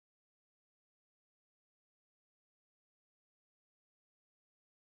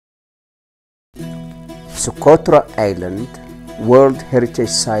Socotra Island, World Heritage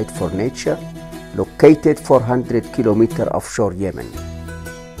Site for Nature, located 400 kilometers offshore Yemen.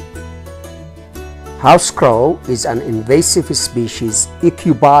 House crow is an invasive species,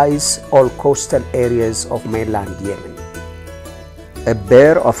 occupies all coastal areas of mainland Yemen. A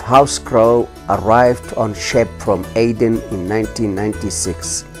pair of house crow arrived on ship from Aden in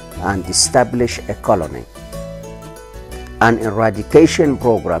 1996 and established a colony. An eradication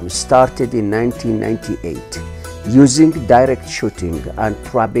program started in 1998 using direct shooting and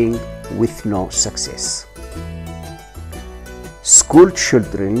trapping with no success. School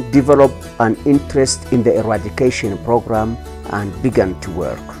children developed an interest in the eradication program and began to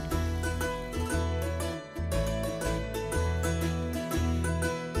work.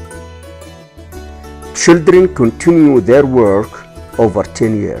 Children continue their work over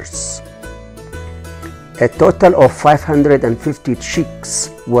 10 years. A total of 550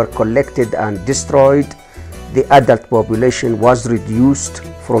 chicks were collected and destroyed. The adult population was reduced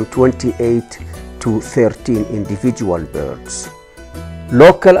from 28 to 13 individual birds.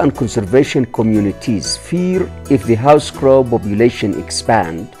 Local and conservation communities fear if the house crow population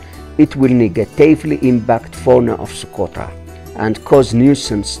expands, it will negatively impact fauna of Socotra and cause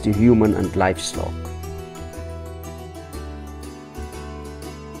nuisance to human and livestock.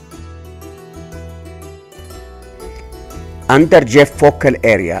 Under JEF Focal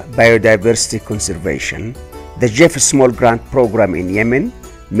Area Biodiversity Conservation, the JEF Small Grant Program in Yemen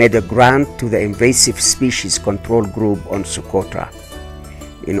made a grant to the Invasive Species Control Group on Socotra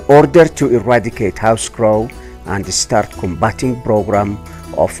in order to eradicate house crow and start combating program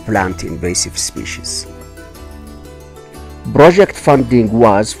of plant invasive species. Project funding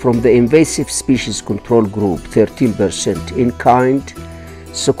was from the Invasive Species Control Group 13% in kind,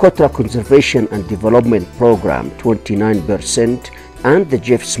 Socotra Conservation and Development Program 29%, and the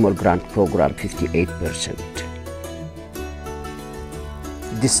JEF Small Grant Program 58%.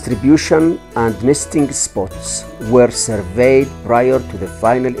 Distribution and nesting spots were surveyed prior to the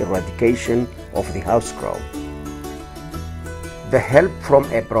final eradication of the house crow. The help from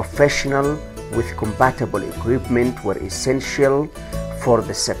a professional with compatible equipment were essential for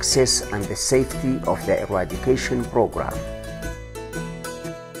the success and the safety of the eradication program.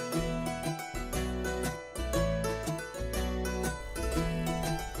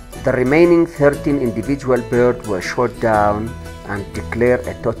 The remaining 13 individual birds were shot down and declared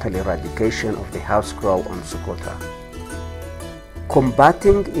a total eradication of the house crow on Socotra.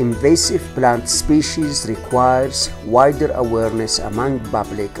 Combating invasive plant species requires wider awareness among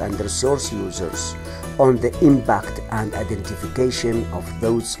public and resource users on the impact and identification of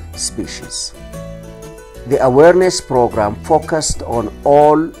those species. The awareness program focused on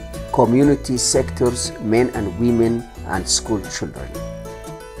all community sectors, men and women, and school children.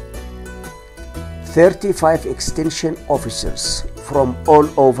 35 extension officers from all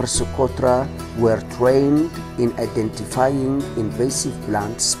over Socotra were trained in identifying invasive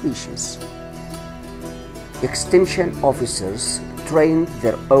plant species. Extension officers trained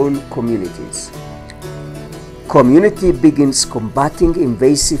their own communities. Community begins combating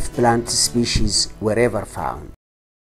invasive plant species wherever found.